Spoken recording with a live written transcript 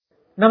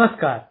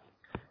नमस्कार,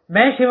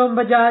 मैं शिवम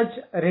बजाज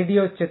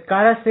रेडियो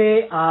चितकारा से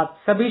आप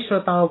सभी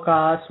श्रोताओं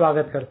का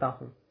स्वागत करता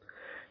हूं।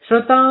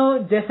 श्रोताओं,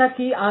 जैसा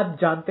कि आप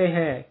जानते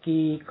हैं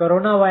कि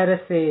कोरोना वायरस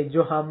से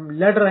जो हम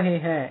लड़ रहे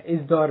हैं इस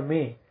दौर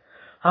में,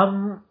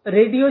 हम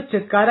रेडियो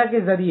चितकारा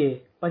के जरिए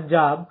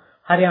पंजाब,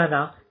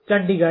 हरियाणा,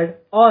 चंडीगढ़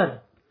और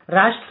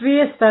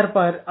राष्ट्रीय स्तर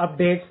पर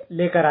अपडेट्स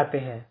लेकर आते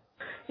हैं।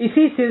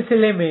 इसी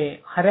सिलसिले में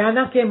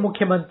हरियाणा के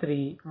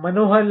मुख्यमंत्री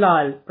मनोहर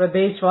लाल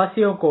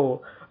प्रदेशवासियों को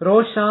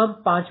रोज शाम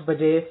 5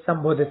 बजे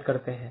संबोधित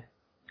करते हैं।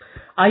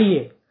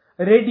 आइए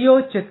रेडियो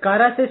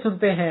चितकारा से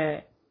सुनते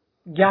हैं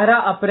 11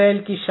 अप्रैल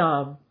की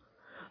शाम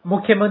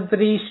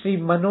मुख्यमंत्री श्री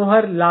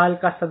मनोहर लाल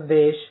का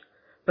संदेश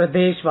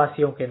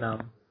प्रदेशवासियों के नाम।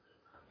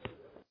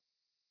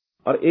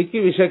 और एक ही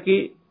विषय की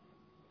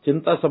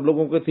चिंता सब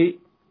लोगों को थी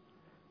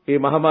कि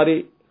महामारी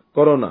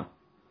कोरोना,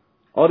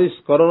 और इस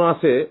कोरोना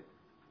से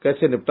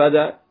कैसे निपटा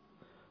जाए।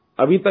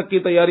 अभी तक की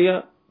तैयारियां,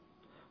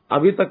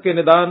 अभी तक के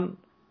निदान,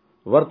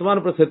 वर्तमान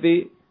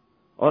परिस्थिति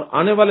और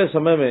आने वाले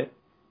समय में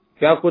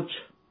क्या कुछ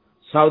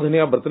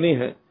सावधानियां बरतनी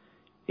है,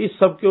 इस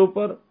सब के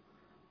ऊपर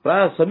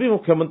प्राय सभी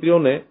मुख्यमंत्रियों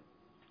ने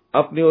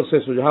अपनी ओर से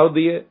सुझाव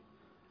दिए,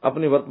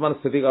 अपनी वर्तमान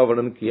स्थिति का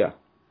वर्णन किया।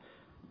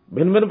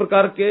 भिन्न भिन्न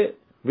प्रकार के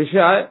विषय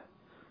आए,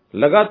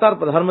 लगातार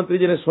प्रधानमंत्री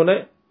जी ने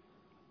सुने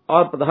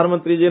और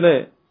प्रधानमंत्री जी ने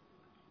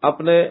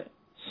अपने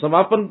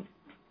समापन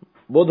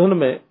बोधन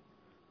में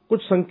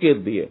कुछ संकेत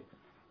दिए,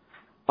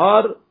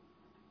 और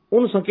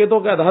उन संकेतों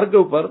के आधार के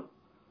ऊपर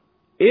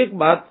एक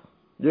बात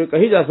जो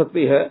कही जा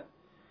सकती है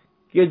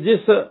कि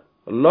जिस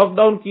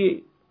लॉकडाउन की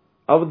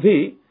अवधि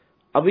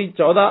अभी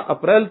 14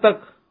 अप्रैल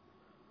तक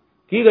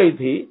की गई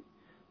थी,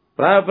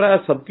 प्राय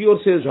सबकी ओर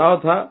से सुझाव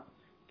था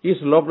कि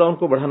इस लॉकडाउन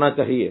को बढ़ाना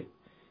चाहिए,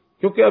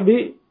 क्योंकि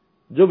अभी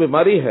जो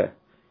बीमारी है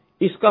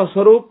इसका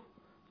स्वरूप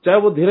चाहे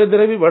वो धीरे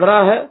धीरे भी बढ़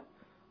रहा है,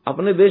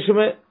 अपने देश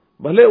में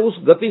भले उस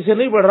गति से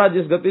नहीं बढ़ रहा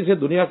जिस गति से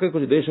दुनिया के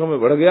कुछ देशों में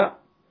बढ़ गया,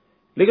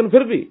 लेकिन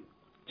फिर भी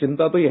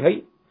चिंता तो यह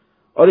है।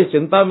 और इस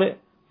चिंता में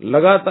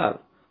लगातार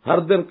हर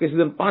दिन, किसी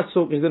दिन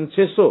 500, किसी दिन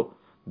 600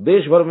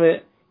 देश भर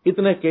में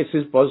इतने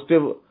केसेस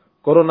पॉजिटिव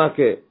कोरोना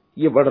के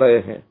ये बढ़ रहे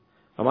हैं।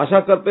 हम आशा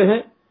करते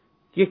हैं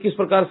कि किस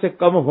प्रकार से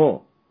कम हो।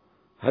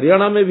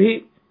 हरियाणा में भी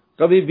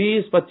कभी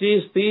 20,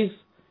 25, 30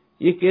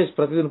 ये केस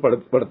प्रतिदिन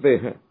बढ़ते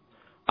हैं।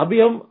 अभी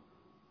हम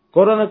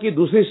कोरोना की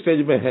दूसरी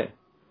स्टेज में हैं।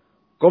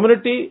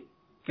 कम्युनिटी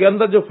के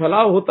अंदर जो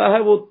फैलाव होता है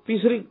वो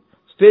तीसरी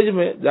स्टेज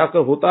में जाकर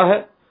होता है।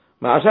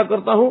 मैं आशा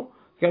करता हूं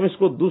कि हम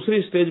इसको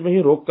दूसरी स्टेज में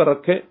ही रोक कर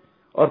रखें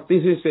और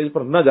तीसरी स्टेज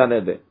पर न जाने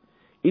दें।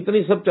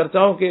 इतनी सब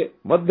चर्चाओं के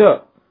मध्य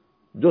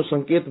जो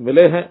संकेत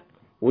मिले हैं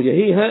वो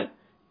यही है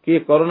कि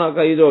कोरोना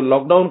का ये जो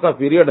लॉकडाउन का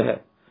पीरियड है,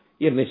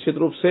 ये निश्चित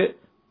रूप से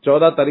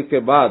 14 तारीख के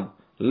बाद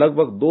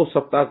लगभग 2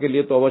 सप्ताह के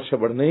लिए तो अवश्य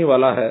बढ़ने ही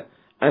वाला है,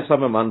 ऐसा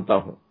मैं मानता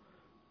हूं।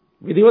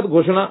 विधिवत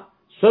घोषणा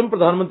स्वयं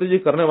प्रधानमंत्री जी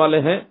करने वाले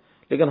हैं,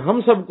 लेकिन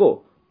हम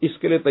सबको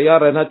इसके लिए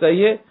तैयार रहना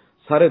चाहिए।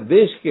 सारे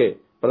देश के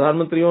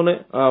प्रधानमंत्रियों ने,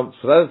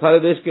 सारे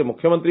देश के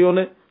मुख्यमंत्रियों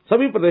ने,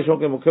 सभी प्रदेशों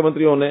के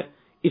मुख्यमंत्रियों ने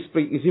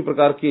इसी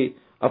प्रकार की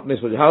अपने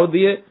सुझाव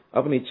दिए,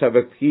 अपनी इच्छा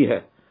व्यक्त की है।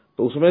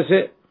 तो उसमें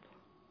से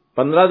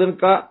 15 दिन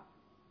का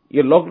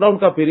ये लॉकडाउन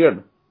का पीरियड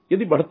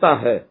यदि बढ़ता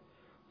है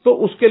तो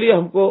उसके लिए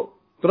हमको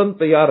तुरंत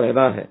तैयार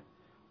रहना है।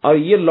 और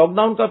ये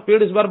लॉकडाउन का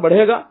पीरियड इस बार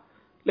बढ़ेगा,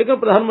 लेकिन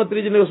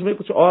प्रधानमंत्री जी ने उसमें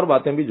कुछ और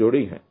बातें भी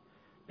जोड़ी हैं।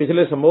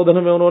 पिछले संबोधन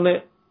में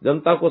उन्होंने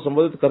जनता को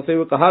संबोधित करते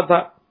हुए कहा था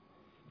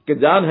कि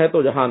जान है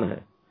तो जहान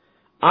है।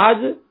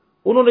 आज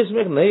उन्होंने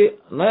इसमें एक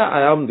नया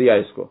आयाम दिया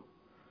इसको,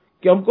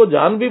 कि हमको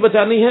जान भी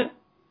बचानी है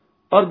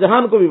और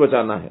जहान को भी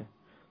बचाना है।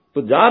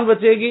 तो जान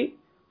बचेगी,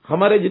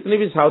 हमारे जितनी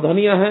भी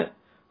सावधानियां हैं,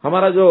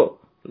 हमारा जो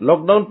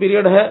लॉकडाउन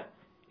पीरियड है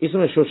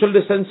इसमें सोशल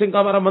डिस्टेंसिंग का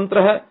हमारा मंत्र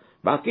है,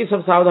 बाकी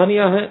सब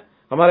सावधानियां हैं,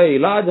 हमारा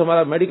इलाज,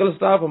 हमारा मेडिकल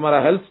स्टाफ, हमारा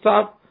हेल्थ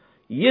स्टाफ,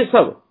 ये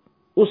सब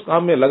उस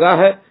काम में लगा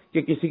है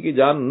कि किसी की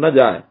जान न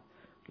जाए।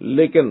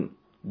 लेकिन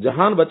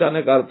जहान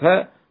बचाने का अर्थ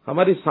है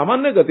हमारी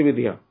सामान्य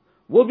गतिविधियां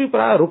वो भी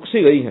प्राय रुक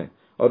सी गई हैं,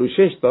 और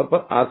विशेष तौर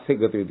पर आर्थिक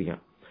गतिविधियां।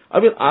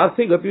 अब इन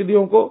आर्थिक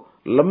गतिविधियों को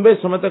लंबे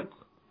समय तक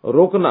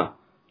रोकना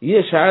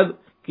ये शायद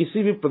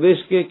किसी भी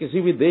प्रदेश के,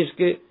 किसी भी देश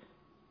के,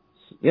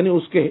 यानी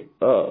उसके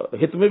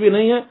हित में भी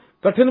नहीं है,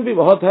 कठिन भी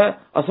बहुत है,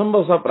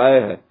 असंभव सा प्राय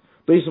है।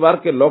 तो इस बार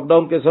के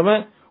लॉकडाउन के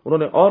समय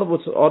उन्होंने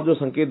और जो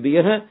संकेत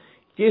दिए हैं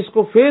कि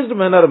इसको फेज्ड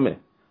मैनर में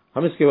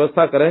हम इसकी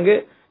व्यवस्था करेंगे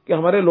कि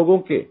हमारे लोगों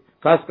के,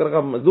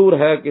 खासकर मजदूर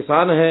है,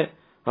 किसान है,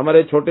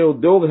 हमारे छोटे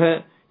उद्योग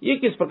हैं, ये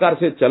किस प्रकार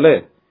से चले।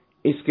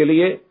 इसके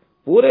लिए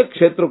पूरे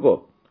क्षेत्र को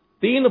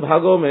 3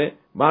 भागों में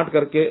बांट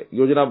करके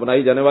योजना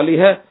बनाई जाने वाली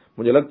है।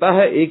 मुझे लगता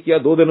है 1 या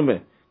 2 दिन में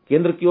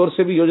केंद्र की ओर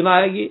से भी योजना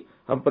आएगी,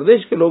 हम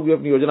प्रदेश के लोग भी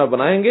अपनी योजना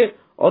बनाएंगे,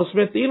 और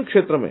उसमें 3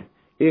 क्षेत्र में,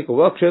 एक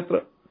वह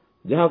क्षेत्र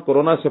जहां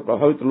कोरोना से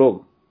प्रभावित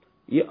लोग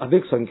ये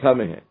अधिक संख्या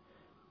में हैं,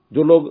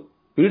 जो लोग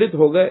पीड़ित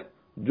हो गए,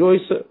 जो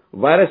इस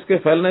वायरस के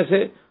फैलने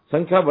से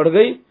संख्या बढ़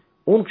गई,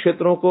 उन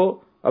क्षेत्रों को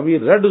अभी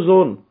रेड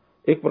जोन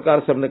एक प्रकार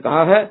से हमने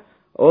कहा है,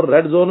 और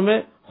रेड जोन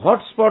में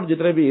हॉटस्पॉट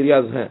जितने भी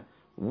एरियाज हैं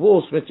वो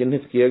उसमें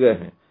चिन्हित किए गए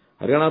हैं।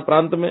 हरियाणा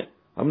प्रांत में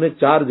हमने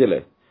 4 जिले,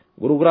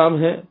 गुरुग्राम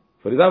है,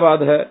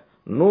 फरीदाबाद है,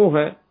 नूंह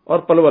है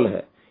और पलवल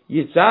है,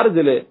 ये 4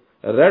 जिले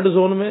रेड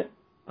जोन में,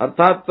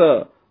 अर्थात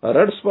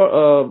रेड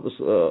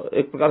स्पॉट,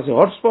 एक प्रकार से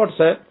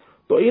हॉटस्पॉट्स है।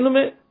 तो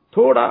इनमें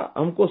थोड़ा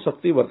हमको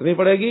सख्ती बरतनी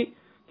पड़ेगी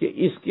कि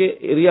इसके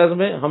एरियाज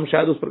में हम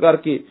शायद उस प्रकार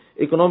की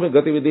इकोनॉमिक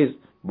गतिविधि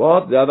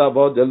बहुत ज्यादा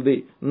बहुत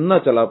जल्दी न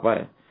चला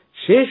पाए।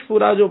 शेष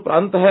पूरा जो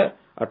प्रांत है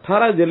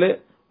 18 जिले,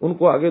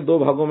 उनको आगे 2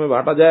 भागों में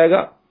बांटा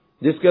जाएगा,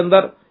 जिसके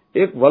अंदर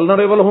एक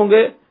वल्नरेबल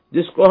होंगे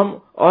जिसको हम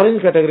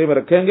ऑरेंज कैटेगरी में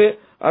रखेंगे,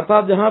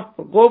 अर्थात जहां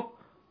प्रकोप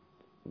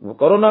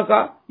कोरोना का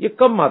ये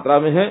कम मात्रा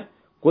में है,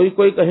 कोई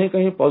कोई कहीं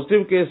कहीं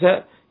पॉजिटिव केस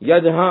है, या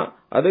जहां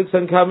अधिक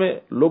संख्या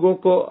में लोगों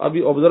को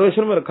अभी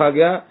ऑब्जर्वेशन में रखा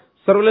गया,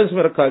 सर्वेलेंस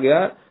में रखा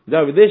गया,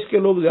 जहां विदेश के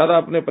लोग ज्यादा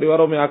अपने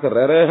परिवारों में आकर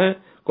रह रहे हैं,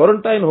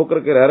 क्वारंटाइन होकर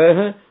के रह रहे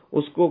हैं,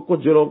 उसको कुछ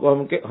जिलों को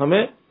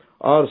हमें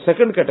और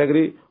सेकंड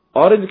कैटेगरी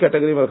ऑरेंज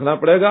कैटेगरी में रखना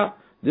पड़ेगा,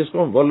 जिसको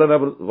हम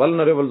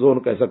वल्नरेबल जोन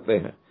कह सकते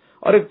हैं।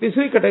 और एक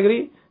तीसरी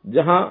कैटेगरी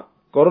जहां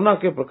कोरोना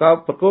के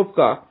प्रकोप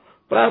का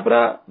प्राय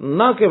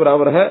न के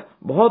बराबर है,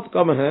 बहुत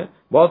कम है,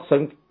 बहुत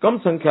कम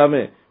संख्या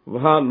में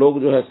वहां लोग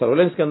जो है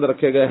सर्वेलेंस के अंदर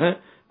रखे गए हैं,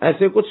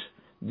 ऐसे कुछ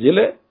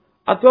जिले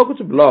अथवा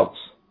कुछ ब्लॉक्स,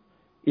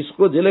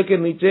 इसको जिले के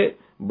नीचे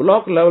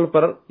ब्लॉक लेवल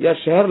पर या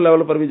शहर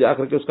लेवल पर भी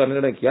जाकर के उसका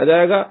निर्णय किया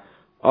जाएगा,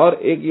 और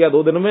 1 या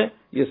 2 दिन में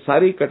ये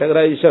सारी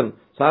कैटेगराइजेशन,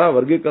 सारा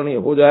वर्गीकरण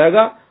हो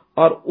जाएगा,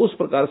 और उस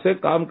प्रकार से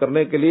काम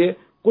करने के लिए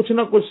कुछ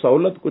न कुछ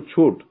सहूलत, कुछ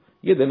छूट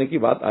ये देने की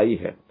बात आई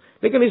है।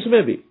 लेकिन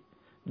इसमें भी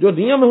जो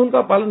नियम है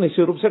उनका पालन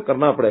निश्चित रूप से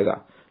करना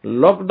पड़ेगा।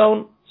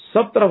 लॉकडाउन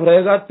सब तरफ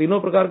रहेगा, तीनों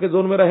प्रकार के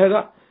जोन में रहेगा,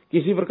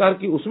 किसी प्रकार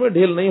की उसमें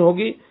ढील नहीं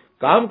होगी।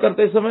 काम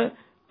करते समय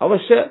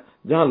अवश्य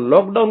जहां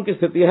लॉकडाउन की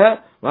स्थिति है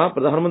वहां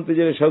प्रधानमंत्री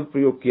जी ने शब्द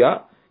प्रयोग किया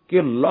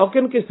कि लॉक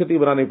इन की स्थिति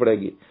बनानी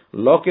पड़ेगी।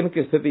 लॉक इन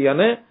की स्थिति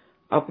यानी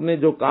अपने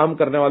जो काम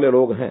करने वाले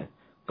लोग हैं,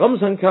 कम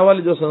संख्या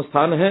वाले जो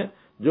संस्थान हैं,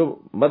 जो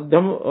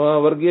मध्यम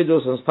वर्गीय जो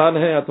संस्थान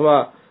हैं अथवा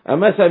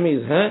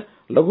एमएसएमईज हैं,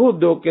 लघु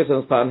उद्योग के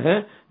संस्थान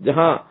हैं,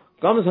 जहां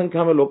कम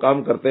संख्या में लोग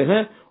काम करते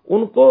हैं,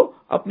 उनको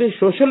अपनी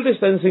सोशल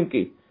डिस्टेंसिंग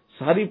की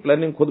सारी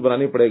प्लानिंग खुद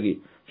बनानी पड़ेगी।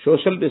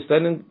 सोशल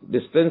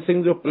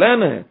डिस्टेंसिंग जो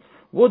प्लान है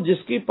वो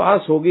जिसकी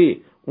पास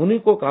होगी उन्हीं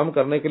को काम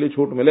करने के लिए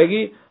छूट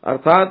मिलेगी,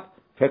 अर्थात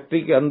फैक्ट्री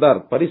के अंदर,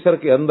 परिसर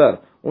के अंदर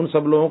उन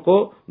सब लोगों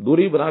को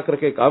दूरी बना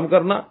करके काम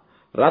करना,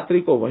 रात्रि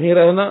को वहीं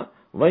रहना,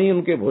 वहीं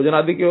उनके भोजन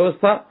आदि की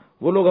व्यवस्था,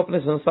 वो लोग अपने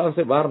संस्थान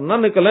से बाहर न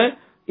निकलें,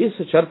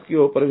 इस शर्त के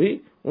ऊपर भी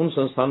उन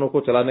संस्थानों को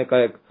चलाने का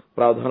एक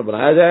प्रावधान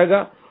बनाया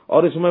जाएगा।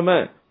 और इसमें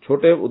मैं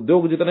छोटे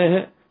उद्योग जितने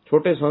हैं,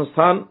 छोटे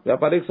संस्थान,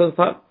 व्यापारिक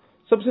संस्थान,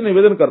 सबसे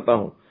निवेदन करता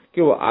हूं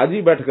कि वो आज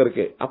ही बैठ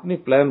करके अपनी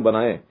प्लान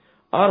बनाएं,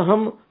 और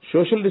हम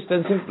सोशल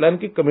डिस्टेंसिंग प्लान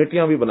की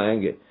कमेटियां भी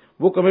बनाएंगे।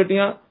 वो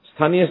कमेटियां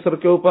स्थानीय स्तर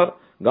के ऊपर,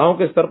 गांव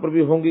के स्तर पर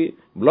भी होंगी,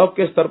 ब्लॉक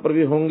के स्तर पर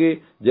भी होंगी,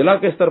 जिला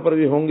के स्तर पर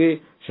भी होंगी,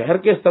 शहर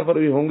के स्तर पर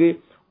भी होंगी।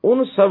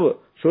 उन सब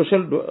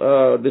सोशल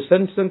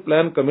डिस्टेंसिंग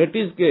प्लान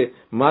कमेटीज के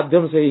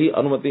माध्यम से ही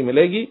अनुमति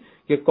मिलेगी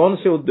कि कौन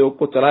से उद्योग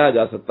को चलाया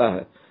जा सकता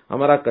है।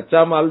 हमारा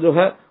कच्चा माल जो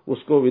है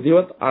उसको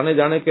विधिवत आने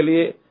जाने के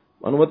लिए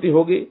अनुमति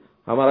होगी,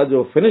 हमारा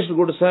जो फिनिश्ड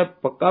गुड्स है,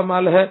 पक्का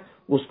माल है,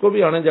 उसको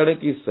भी आने जाने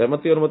की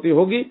सहमति अनुमति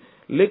होगी।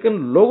 लेकिन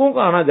लोगों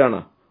का आना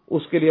जाना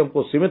उसके लिए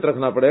हमको सीमित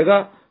रखना पड़ेगा,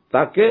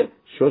 ताकि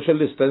सोशल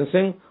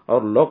डिस्टेंसिंग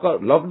और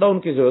लॉकडाउन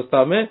की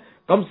व्यवस्था में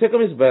कम से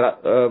कम इस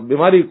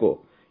बीमारी को,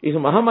 इस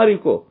महामारी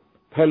को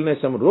फैलने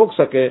से हम रोक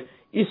सके,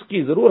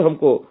 इसकी जरूर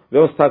हमको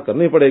व्यवस्था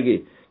करनी पड़ेगी।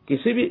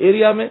 किसी भी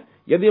एरिया में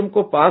यदि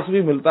हमको पास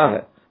भी मिलता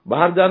है,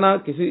 बाहर जाना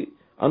किसी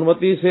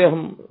अनुमति से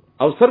हम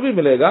अवसर भी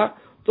मिलेगा,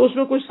 तो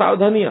उसमें कुछ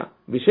सावधानियां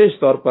विशेष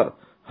तौर पर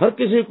हर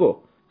किसी को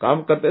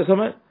काम करते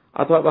समय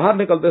अथवा बाहर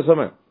निकलते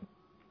समय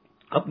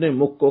अपने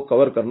मुख को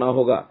कवर करना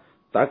होगा,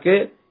 ताकि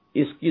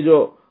इसकी जो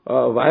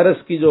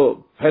वायरस की जो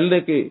फैलने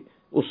की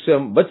उससे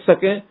हम बच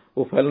सकें,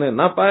 वो फैलने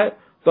ना पाए।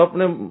 तो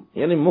अपने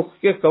यानी मुख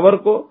के कवर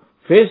को,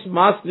 फेस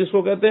मास्क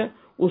जिसको कहते हैं,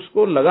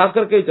 उसको लगा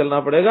करके ही चलना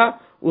पड़ेगा।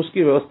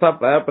 उसकी व्यवस्था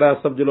प्राय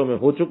सब जिलों में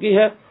हो चुकी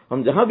है।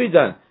 हम जहां भी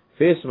जाएं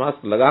फेस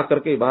मास्क लगा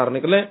करके बाहर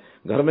निकलें,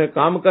 घर में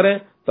काम करें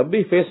तब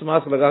भी फेस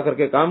मास्क लगा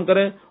करके काम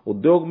करें,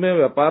 उद्योग में,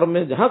 व्यापार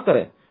में जहां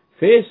करें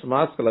फेस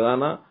मास्क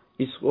लगाना,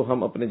 इसको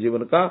हम अपने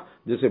जीवन का,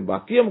 जैसे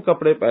बाकी हम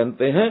कपड़े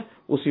पहनते हैं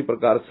उसी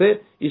प्रकार से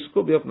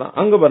इसको भी अपना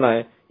अंग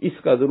बनाएं,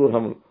 इसका जरूर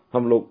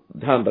हम लोग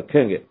ध्यान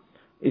रखेंगे।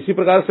 इसी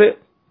प्रकार से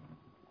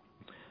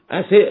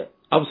ऐसे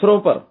अवसरों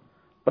पर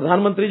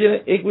प्रधानमंत्री जी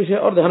ने एक विषय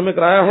और ध्यान में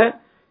कराया है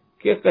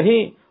कि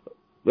कहीं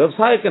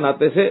व्यवसाय के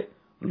नाते से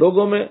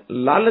लोगों में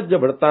लालच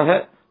जब बढ़ता है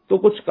तो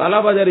कुछ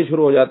कालाबाजारी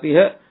शुरू हो जाती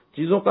है,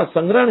 चीजों का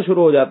संग्रहण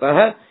शुरू हो जाता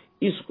है।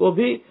 इसको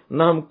भी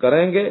न हम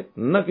करेंगे,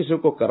 न किसी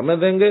को करने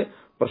देंगे।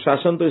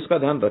 प्रशासन तो इसका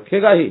ध्यान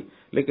रखेगा ही,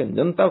 लेकिन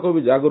जनता को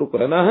भी जागरूक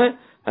रहना है।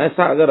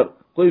 ऐसा अगर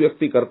कोई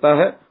व्यक्ति करता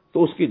है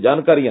तो उसकी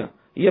जानकारियां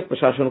ये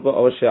प्रशासन को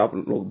अवश्य आप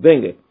लोग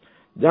देंगे।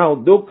 जहां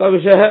उद्योग का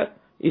विषय है,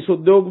 इस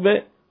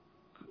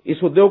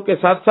उद्योग के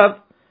साथ साथ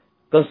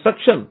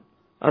कंस्ट्रक्शन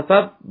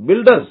अर्थात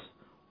बिल्डर्स,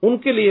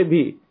 उनके लिए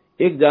भी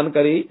एक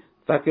जानकारी,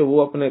 ताकि वो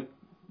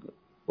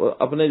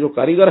अपने जो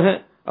कारीगर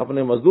हैं,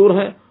 अपने मजदूर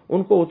हैं,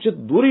 उनको उचित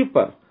दूरी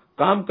पर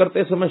काम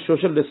करते समय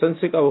सोशल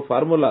डिस्टेंसिंग का वो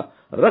फार्मूला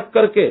रख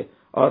करके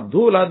और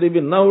धूल आदि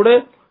भी न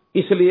उड़े,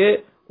 इसलिए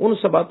उन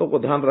सब बातों को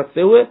ध्यान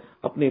रखते हुए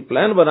अपनी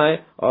प्लान बनाएं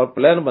और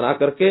प्लान बना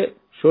करके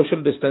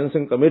सोशल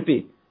डिस्टेंसिंग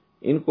कमेटी,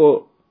 इनको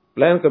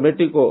प्लान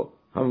कमेटी को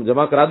हम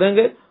जमा करा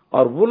देंगे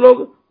और वो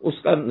लोग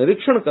उसका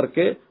निरीक्षण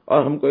करके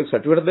और हमको एक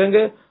सर्टिफिकेट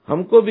देंगे।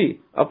 हमको भी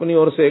अपनी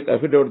ओर से एक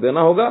एफिडेविट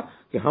देना होगा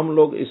कि हम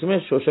लोग इसमें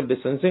सोशल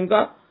डिस्टेंसिंग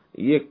का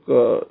ये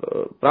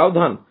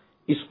प्रावधान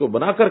इसको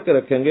बना करके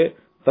रखेंगे,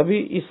 तभी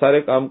इस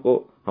सारे काम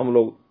को हम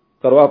लोग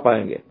करवा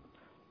पाएंगे।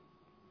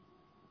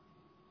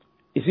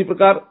 इसी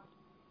प्रकार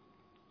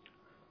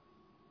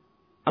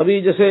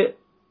अभी जैसे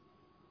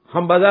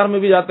हम बाजार में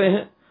भी जाते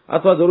हैं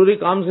अथवा जरूरी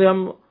काम से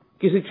हम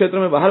किसी क्षेत्र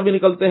में बाहर भी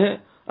निकलते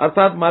हैं,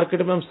 अर्थात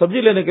मार्केट में हम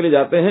सब्जी लेने के लिए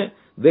जाते हैं,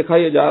 देखा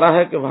यह जा रहा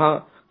है कि वहां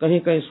कहीं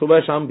कहीं सुबह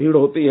शाम भीड़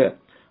होती है।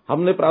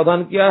 हमने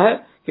प्रावधान किया है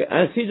कि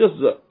ऐसी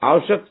जो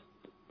आवश्यक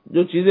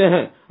जो चीजें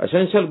हैं,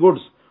 एसेंशियल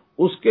गुड्स,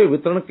 उसके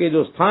वितरण के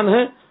जो स्थान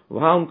है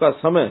वहां उनका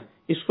समय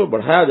इसको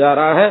बढ़ाया जा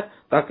रहा है,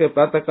 ताकि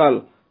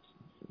प्रातःकाल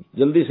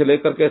जल्दी से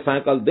लेकर के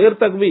सायंकाल देर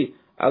तक भी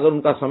अगर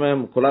उनका समय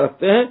हम खुला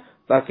रखते हैं,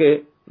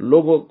 ताकि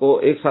लोगों को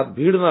एक साथ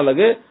भीड़ ना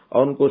लगे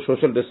और उनको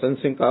सोशल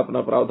डिस्टेंसिंग का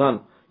अपना प्रावधान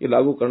ये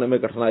लागू करने में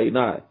कठिनाई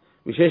ना आए।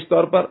 विशेष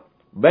तौर पर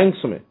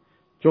बैंक्स में,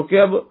 क्योंकि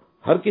अब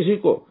हर किसी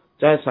को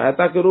चाहे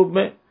सहायता के रूप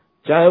में,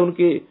 चाहे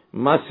उनकी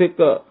मासिक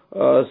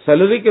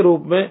सैलरी के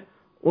रूप में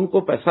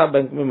उनको पैसा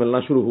बैंक में मिलना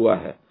शुरू हुआ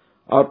है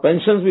और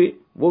पेंशन भी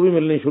वो भी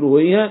मिलनी शुरू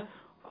हुई है।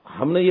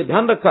 हमने ये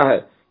ध्यान रखा है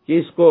कि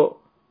इसको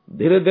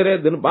धीरे धीरे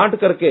दिन बांट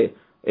करके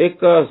एक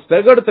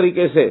स्टैगर्ड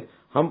तरीके से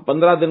हम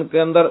 15 दिन के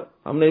अंदर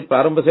हमने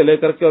प्रारंभ से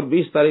लेकर के और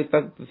 20 तारीख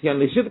तक तिथियां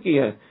निश्चित की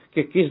हैं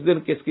कि किस दिन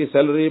किसकी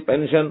सैलरी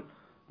पेंशन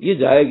ये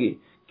जाएगी।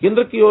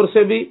 केंद्र की ओर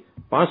से भी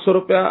 500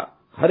 रुपया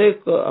हर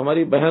एक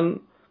हमारी बहन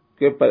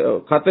के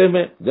खाते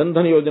में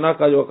जनधन योजना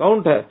का जो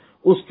अकाउंट है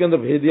उसके अंदर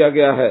भेज दिया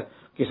गया है।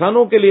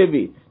 किसानों के लिए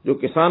भी जो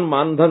किसान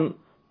मानधन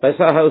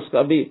पैसा है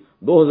उसका भी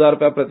 2000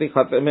 रुपया प्रति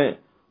खाते में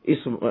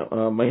इस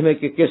महीने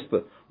की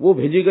किस्त वो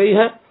भेजी गई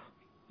है।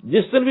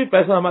 जिस दिन भी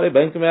पैसा हमारे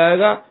बैंक में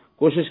आएगा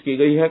कोशिश की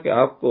गई है कि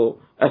आपको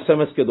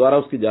एसएमएस के द्वारा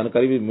उसकी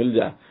जानकारी भी मिल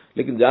जाए,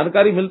 लेकिन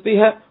जानकारी मिलती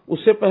है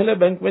उससे पहले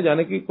बैंक में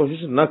जाने की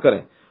कोशिश न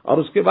करें। और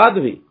उसके बाद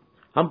भी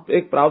हम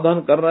एक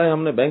प्रावधान कर रहे हैं,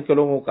 हमने बैंक के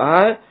लोगों को कहा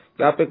है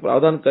कि आप एक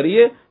प्रावधान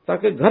करिए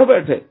ताकि घर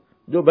बैठे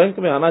जो बैंक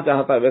में आना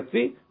चाहता है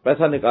व्यक्ति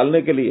पैसा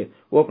निकालने के लिए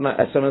वो अपना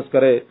एसएमएस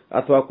करे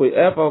अथवा कोई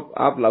ऐप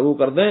आप लागू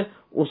कर दें,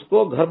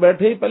 उसको घर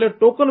बैठे ही पहले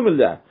टोकन मिल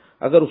जाए।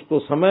 अगर उसको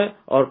समय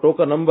और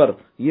टोकन नंबर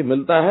ये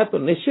मिलता है तो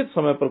निश्चित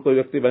समय पर कोई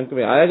व्यक्ति बैंक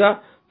में आएगा,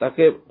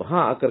 ताकि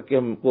वहां आकर के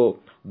हमको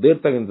देर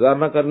तक इंतजार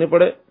न करने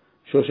पड़े,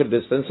 सोशल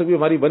डिस्टेंसिंग भी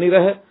हमारी बनी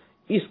रहे।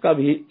 इसका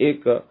भी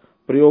एक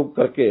प्रयोग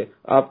करके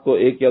आपको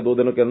 1 या 2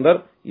 दिनों के अंदर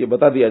ये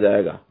बता दिया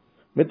जाएगा।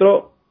 मित्रों,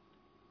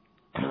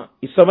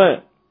 इस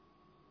समय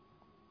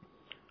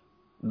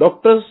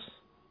डॉक्टर्स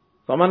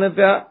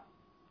सामान्यतः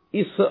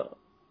इस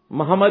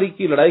महामारी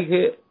की लड़ाई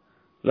के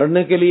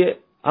लड़ने के लिए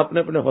अपने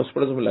अपने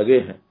हॉस्पिटल्स में लगे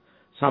हैं।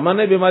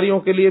 सामान्य बीमारियों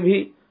के लिए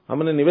भी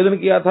हमने निवेदन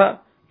किया था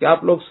कि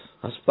आप लोग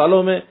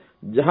अस्पतालों में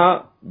जहां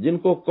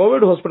जिनको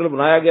कोविड हॉस्पिटल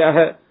बनाया गया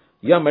है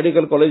या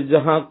मेडिकल कॉलेज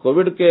जहां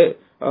कोविड के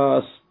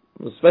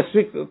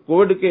स्पेसिफिक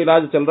कोविड के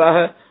इलाज चल रहा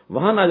है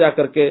वहां ना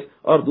जाकर के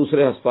और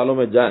दूसरे अस्पतालों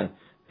में जाएं।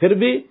 फिर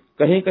भी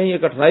कहीं कहीं ये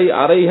कठिनाई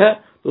आ रही है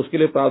तो उसके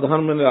लिए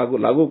प्रावधान मैंने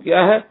लागू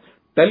किया है।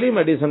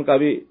 टेलीमेडिसिन का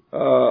भी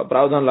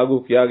प्रावधान लागू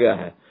किया गया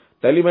है।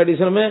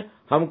 टेलीमेडिसिन में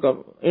हम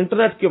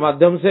इंटरनेट के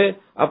माध्यम से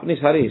अपनी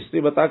सारी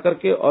हिस्ट्री बता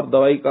करके और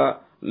दवाई का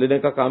लेने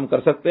का काम कर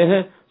सकते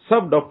हैं।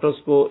 सब डॉक्टर्स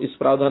को इस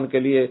प्रावधान के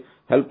लिए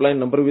हेल्पलाइन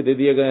नंबर भी दे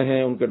दिए गए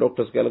हैं, उनके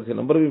डॉक्टर्स के अलग से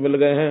नंबर भी मिल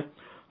गए हैं।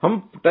 हम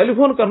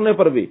टेलीफोन करने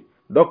पर भी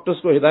डॉक्टर्स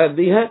को हिदायत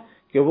दी है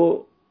कि वो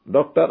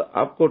डॉक्टर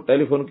आपको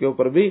टेलीफोन के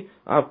ऊपर भी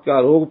आपका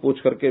रोग पूछ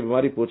करके,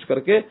 बीमारी पूछ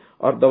करके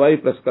और दवाई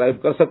प्रेस्क्राइब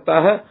कर सकता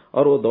है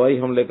और वो दवाई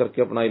हम लेकर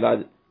के अपना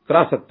इलाज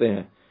करा सकते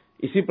हैं।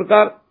 इसी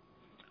प्रकार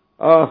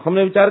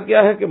हमने विचार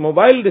किया है कि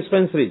मोबाइल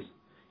डिस्पेंसरीज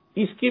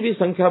इसकी भी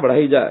संख्या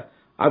बढ़ाई जाए।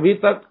 अभी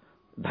तक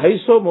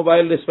 250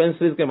 मोबाइल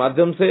डिस्पेंसरीज के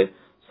माध्यम से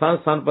स्थान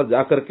स्थान पर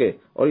जाकर के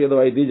और ये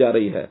दवाई दी जा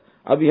रही है।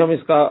 अभी हम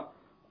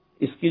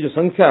इसकी जो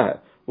संख्या है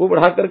वो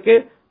बढ़ा करके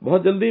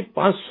बहुत जल्दी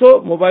 500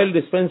 मोबाइल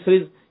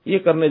डिस्पेंसरीज ये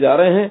करने जा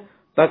रहे हैं,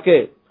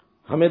 ताकि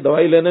हमें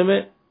दवाई लेने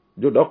में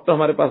जो डॉक्टर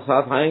हमारे पास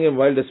साथ आएंगे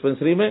मोबाइल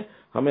डिस्पेंसरी में,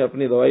 हमें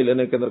अपनी दवाई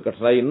लेने के अंदर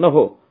कठिनाई न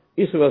हो,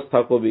 इस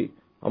व्यवस्था को भी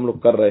हम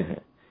लोग कर रहे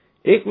हैं।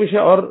 एक विषय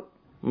और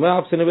मैं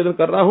आपसे निवेदन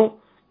कर रहा हूं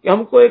कि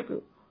हमको एक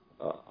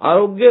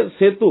आरोग्य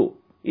सेतु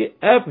ये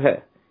ऐप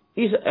है,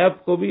 इस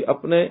ऐप को भी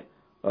अपने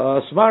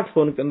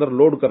स्मार्टफोन के अंदर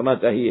लोड करना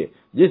चाहिए।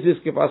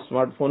 जिसके पास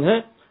स्मार्टफोन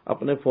है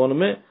अपने फोन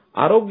में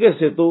आरोग्य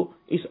सेतु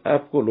इस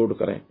ऐप को लोड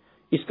करें।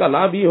 इसका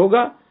लाभ ये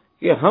होगा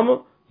कि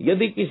हम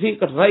यदि किसी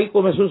कठिनाई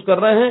को महसूस कर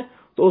रहे हैं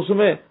तो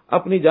उसमें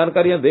अपनी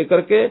जानकारियां दे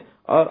करके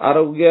और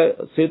आरोग्य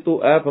सेतु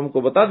ऐप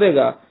हमको बता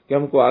देगा कि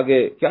हमको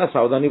आगे क्या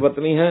सावधानी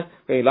बरतनी है,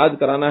 कहीं इलाज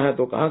कराना है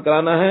तो कहां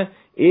कराना है।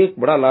 एक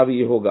बड़ा लाभ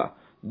ये होगा।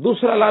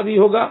 दूसरा लाभ ये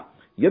होगा,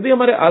 यदि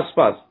हमारे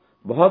आसपास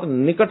बहुत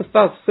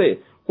निकटता से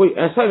कोई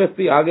ऐसा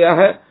व्यक्ति आ गया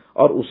है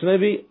और उसने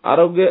भी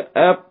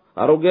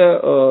आरोग्य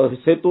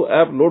सेतु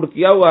ऐप लोड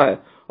किया हुआ है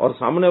और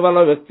सामने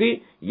वाला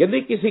व्यक्ति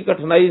यदि किसी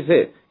कठिनाई से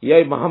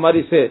या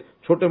महामारी से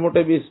छोटे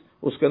मोटे भी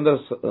उसके अंदर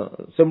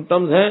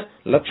सिम्टम्स हैं,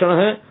 लक्षण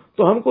हैं,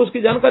 तो हमको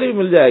उसकी जानकारी भी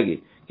मिल जाएगी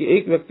कि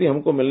एक व्यक्ति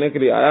हमको मिलने के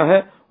लिए आया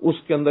है,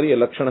 उसके अंदर ये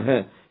लक्षण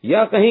हैं,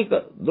 या कहीं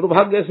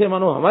दुर्भाग्य से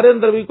मानो हमारे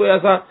अंदर भी कोई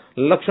ऐसा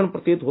लक्षण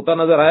प्रतीत होता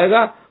नजर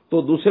आएगा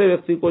तो दूसरे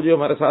व्यक्ति को जो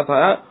हमारे साथ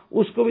आया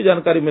उसको भी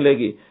जानकारी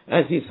मिलेगी।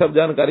 ऐसी सब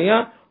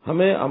जानकारियां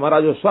हमें हमारा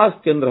जो स्वास्थ्य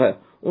केंद्र है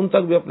उन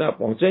तक भी अपने आप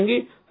पहुंचेंगी,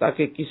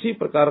 ताकि किसी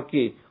प्रकार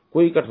की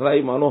कोई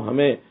कठिनाई मानो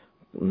हमें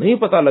नहीं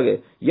पता लगे,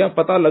 या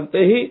पता लगते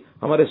ही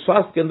हमारे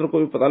स्वास्थ्य केंद्र को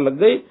भी पता लग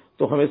गई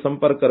तो हमें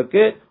संपर्क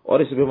करके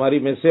और इस बीमारी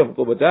में से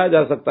हमको बचाया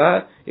जा सकता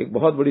है। एक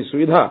बहुत बड़ी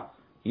सुविधा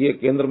ये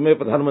केंद्र में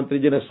प्रधानमंत्री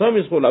जी ने स्वयं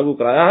इसको लागू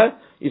कराया है।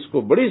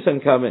 इसको बड़ी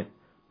संख्या में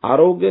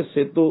आरोग्य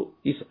सेतु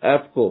इस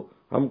ऐप को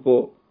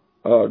हमको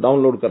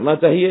डाउनलोड करना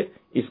चाहिए,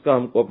 इसका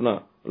हमको अपना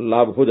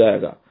लाभ हो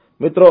जाएगा।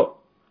 मित्रों,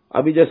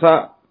 अभी जैसा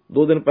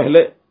 2 दिन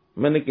पहले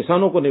मैंने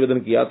किसानों को निवेदन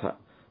किया था,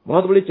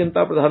 बहुत बड़ी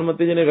चिंता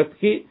प्रधानमंत्री जी ने व्यक्त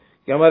की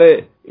कि हमारे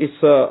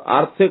इस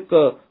आर्थिक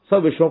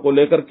सब विषयों को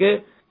लेकर के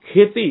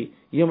खेती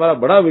ये हमारा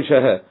बड़ा विषय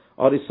है,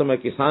 और इस समय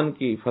किसान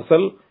की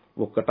फसल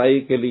वो कटाई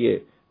के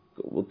लिए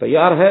वो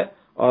तैयार है,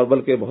 और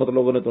बल्कि बहुत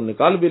लोगों ने तो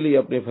निकाल भी ली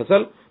अपनी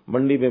फसल,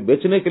 मंडी में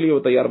बेचने के लिए वो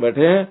तैयार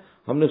बैठे हैं।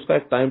 हमने उसका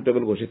एक टाइम टेबल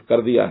घोषित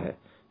कर दिया है,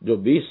 जो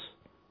 20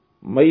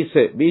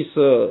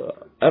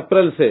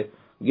 अप्रैल से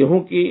गेहूं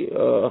की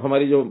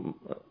हमारी जो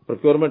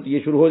प्रोक्योरमेंट ये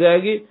शुरू हो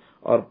जाएगी,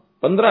 और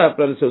 15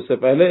 अप्रैल से उससे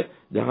पहले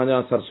जहां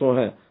जहां सरसों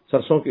है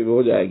सरसों की भी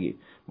हो जाएगी।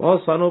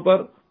 बहुत स्थानों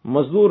पर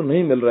मजदूर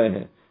नहीं मिल रहे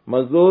हैं।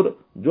 मजदूर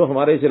जो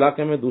हमारे इस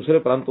इलाके में दूसरे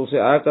प्रांतों से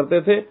आया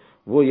करते थे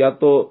वो या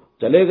तो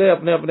चले गए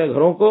अपने अपने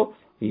घरों को,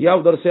 या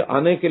उधर से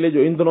आने के लिए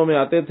जो इन दिनों में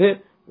आते थे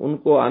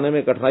उनको आने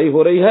में कठिनाई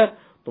हो रही है।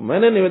 तो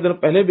मैंने निवेदन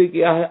पहले भी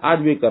किया है, आज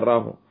भी कर रहा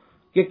हूं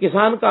कि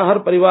किसान का हर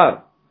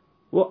परिवार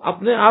वो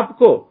अपने आप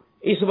को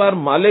इस बार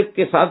मालिक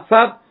के साथ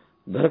साथ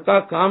घर का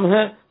काम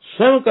है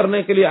स्वयं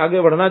करने के लिए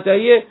आगे बढ़ना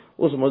चाहिए।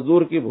 उस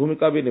मजदूर की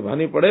भूमिका भी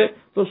निभानी पड़े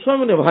तो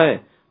स्वयं निभाएं।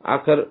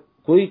 आखिर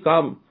कोई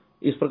काम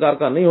इस प्रकार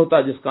का नहीं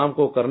होता जिस काम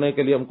को करने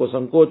के लिए हमको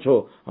संकोच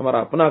हो, हमारा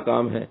अपना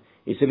काम है।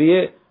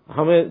 इसलिए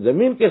हमें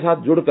जमीन के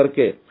साथ जुड़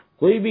करके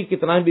कोई भी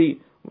कितना भी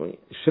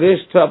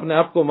श्रेष्ठ अपने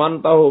आप को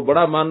मानता हो,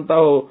 बड़ा मानता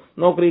हो,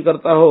 नौकरी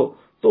करता हो,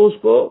 तो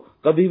उसको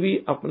कभी भी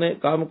अपने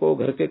काम को,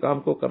 घर के काम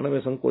को करने में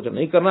संकोच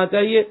नहीं करना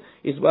चाहिए।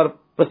 इस बार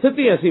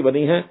परिस्थिति ऐसी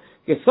बनी है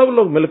कि सब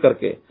लोग मिल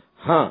करके,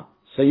 हाँ,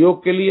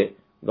 सहयोग के लिए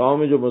गांव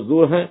में जो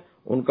मजदूर हैं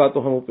उनका तो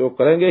हम उपयोग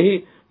करेंगे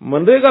ही।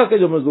 मनरेगा के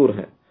जो मजदूर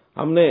हैं,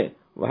 हमने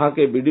वहां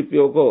के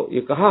बीडीपीओ को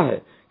ये कहा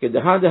है कि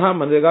जहां जहां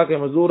मनरेगा के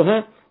मजदूर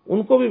हैं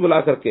उनको भी बुला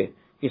करके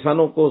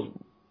किसानों को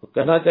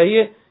कहना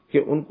चाहिए कि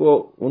उनको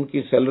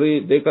उनकी सैलरी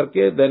दे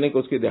करके, दैनिक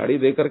उसकी दिहाड़ी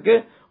दे करके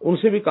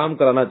उनसे भी काम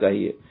कराना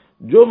चाहिए।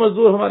 जो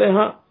मजदूर हमारे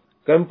यहाँ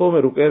कैंपों में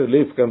रुके,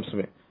 रिलीफ कैंप्स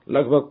में,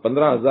 लगभग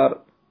 15,000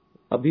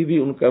 अभी भी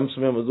उन कैंप्स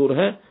में मजदूर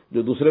हैं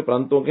जो दूसरे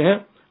प्रांतों के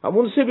हैं। हम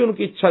उनसे भी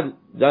उनकी इच्छा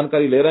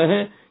जानकारी ले रहे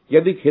हैं,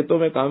 यदि खेतों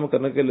में काम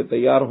करने के लिए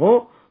तैयार हो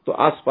तो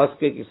आसपास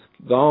के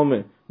गांव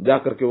में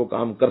जाकर के वो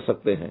काम कर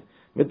सकते हैं।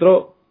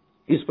 मित्रों,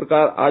 इस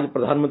प्रकार आज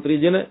प्रधानमंत्री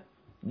जी ने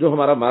जो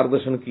हमारा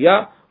मार्गदर्शन किया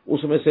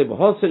उसमें से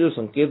बहुत से जो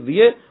संकेत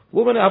दिए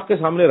वो मैंने आपके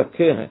सामने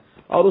रखे हैं,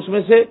 और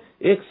उसमें से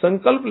एक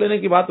संकल्प लेने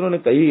की बात उन्होंने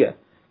कही है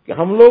कि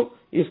हम लोग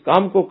इस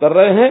काम को कर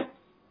रहे हैं,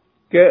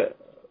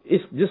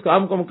 कि जिस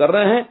काम को हम कर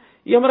रहे हैं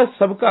ये हमारा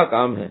सबका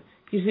काम है।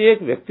 किसी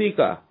एक व्यक्ति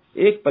का,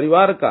 एक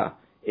परिवार का,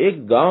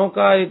 एक गांव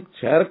का, एक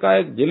शहर का,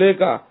 एक जिले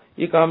का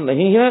ये काम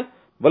नहीं है,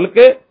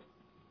 बल्कि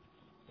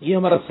ये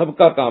हमारा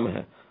सबका काम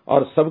है,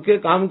 और सबके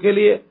काम के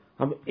लिए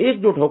हम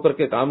एकजुट होकर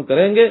के काम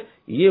करेंगे,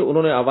 ये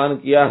उन्होंने आह्वान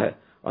किया है।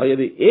 और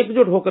यदि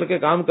एकजुट होकर के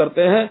काम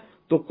करते हैं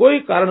तो कोई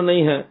कारण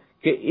नहीं है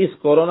कि इस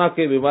कोरोना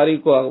की बीमारी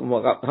को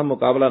हम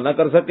मुकाबला न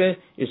कर सकें,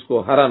 इसको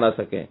हरा ना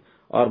सकें।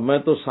 और मैं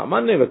तो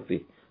सामान्य व्यक्ति,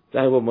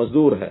 चाहे वो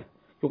मजदूर है,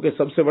 क्योंकि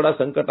सबसे बड़ा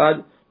संकट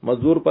आज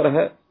मजदूर पर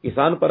है,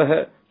 किसान पर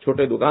है,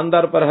 छोटे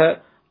दुकानदार पर है,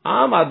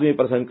 आम आदमी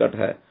पर संकट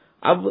है।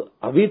 अब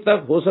अभी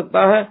तक हो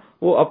सकता है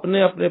वो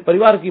अपने अपने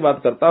परिवार की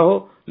बात करता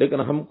हो, लेकिन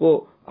हमको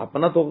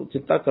अपना तो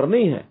चिंता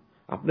करनी है,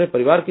 अपने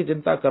परिवार की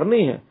चिंता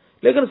करनी है,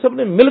 लेकिन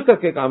सबने मिल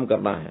करके काम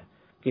करना है।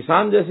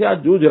 किसान जैसे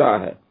आज जूझ रहा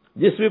है,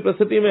 जिस भी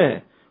परिस्थिति में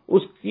है,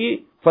 उसकी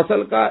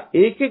फसल का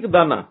एक एक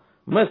दाना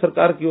मैं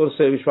सरकार की ओर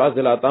से विश्वास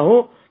दिलाता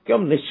हूं कि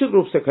हम निश्चित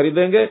रूप से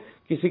खरीदेंगे,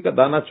 किसी का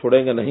दाना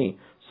छोड़ेंगे नहीं।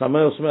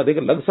 समय उसमें अधिक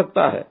लग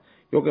सकता है,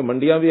 क्योंकि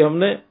मंडियां भी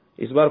हमने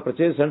इस बार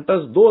परचेज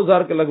सेंटर्स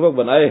 2000 के लगभग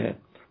बनाए हैं।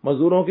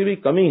 मजदूरों की भी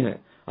कमी है,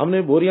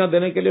 हमने बोरियां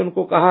देने के लिए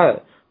उनको कहा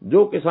है।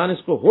 जो किसान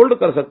इसको होल्ड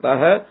कर सकता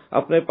है,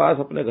 अपने पास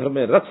अपने घर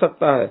में रख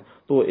सकता है,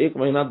 तो 1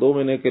 महीना 2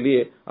 महीने के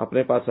लिए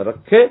अपने पास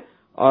रखे,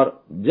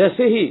 और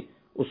जैसे ही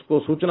उसको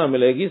सूचना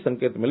मिलेगी,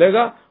 संकेत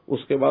मिलेगा,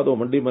 उसके बाद वो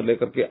मंडी में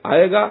लेकर के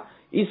आएगा।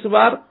 इस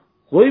बार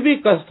कोई भी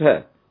कष्ट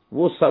है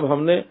वो सब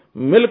हमने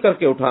मिल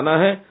करके उठाना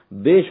है,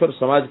 देश और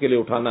समाज के लिए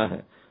उठाना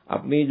है।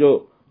 अपनी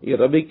जो ये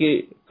रबी की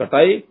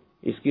कटाई,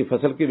 इसकी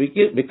फसल की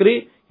बिक्री,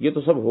 ये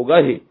तो सब होगा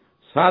ही,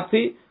 साथ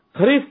ही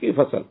खरीफ की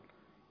फसल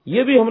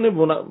ये भी हमने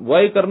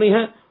बुआई करनी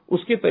है,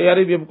 उसकी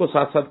तैयारी भी हमको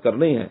साथ साथ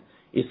करनी है।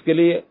 इसके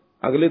लिए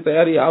अगली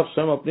तैयारी आप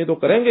स्वयं अपनी तो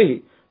करेंगे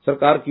ही,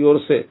 सरकार की ओर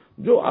से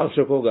जो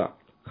आवश्यक होगा,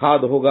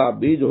 खाद होगा,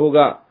 बीज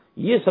होगा,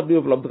 ये सब भी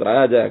उपलब्ध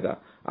कराया जाएगा।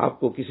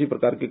 आपको किसी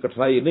प्रकार की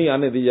कठिनाई नहीं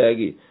आने दी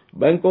जाएगी।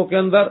 बैंकों के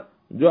अंदर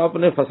जो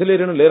आपने फसली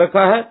ऋण ले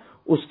रखा है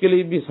उसके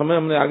लिए भी समय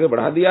हमने आगे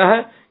बढ़ा दिया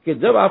है कि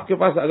जब आपके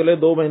पास अगले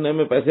 2 महीने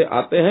में पैसे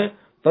आते हैं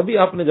तभी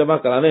आपने जमा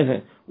कराने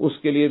हैं।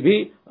 उसके लिए भी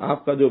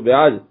आपका जो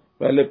ब्याज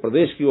पहले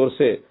प्रदेश की ओर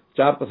से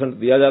 4%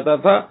 दिया जाता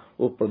था,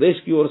 वो प्रदेश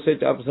की ओर से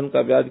 4%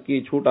 का ब्याज की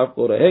छूट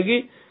आपको रहेगी।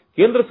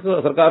 केंद्र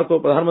सरकार को,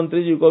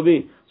 प्रधानमंत्री जी को भी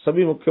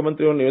सभी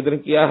मुख्यमंत्रियों ने निवेदन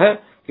किया है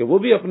कि वो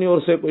भी अपनी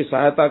ओर से कोई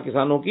सहायता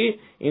किसानों की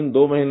इन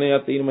 2 महीने या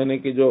 3 महीने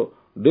की जो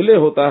डिले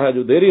होता है,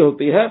 जो देरी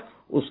होती है,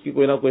 उसकी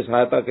कोई ना कोई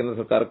सहायता केंद्र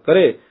सरकार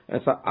करे,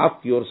 ऐसा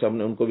आपकी ओर से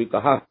हमने उनको भी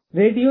कहा।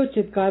 रेडियो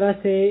चितकारा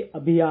से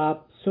अभी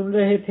आप सुन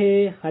रहे थे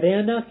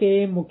हरियाणा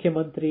के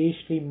मुख्यमंत्री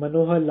श्री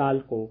मनोहर लाल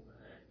को,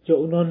 जो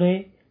उन्होंने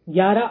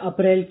 11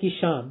 अप्रैल की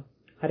शाम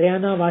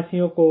हरियाणा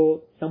वासियों को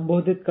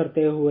संबोधित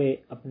करते हुए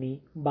अपनी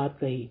बात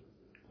कही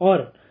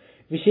और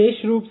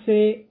विशेष रूप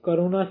से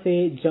कोरोना से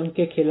जंग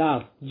के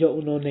खिलाफ जो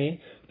उन्होंने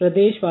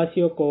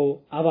प्रदेशवासियों को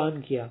आह्वान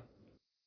किया।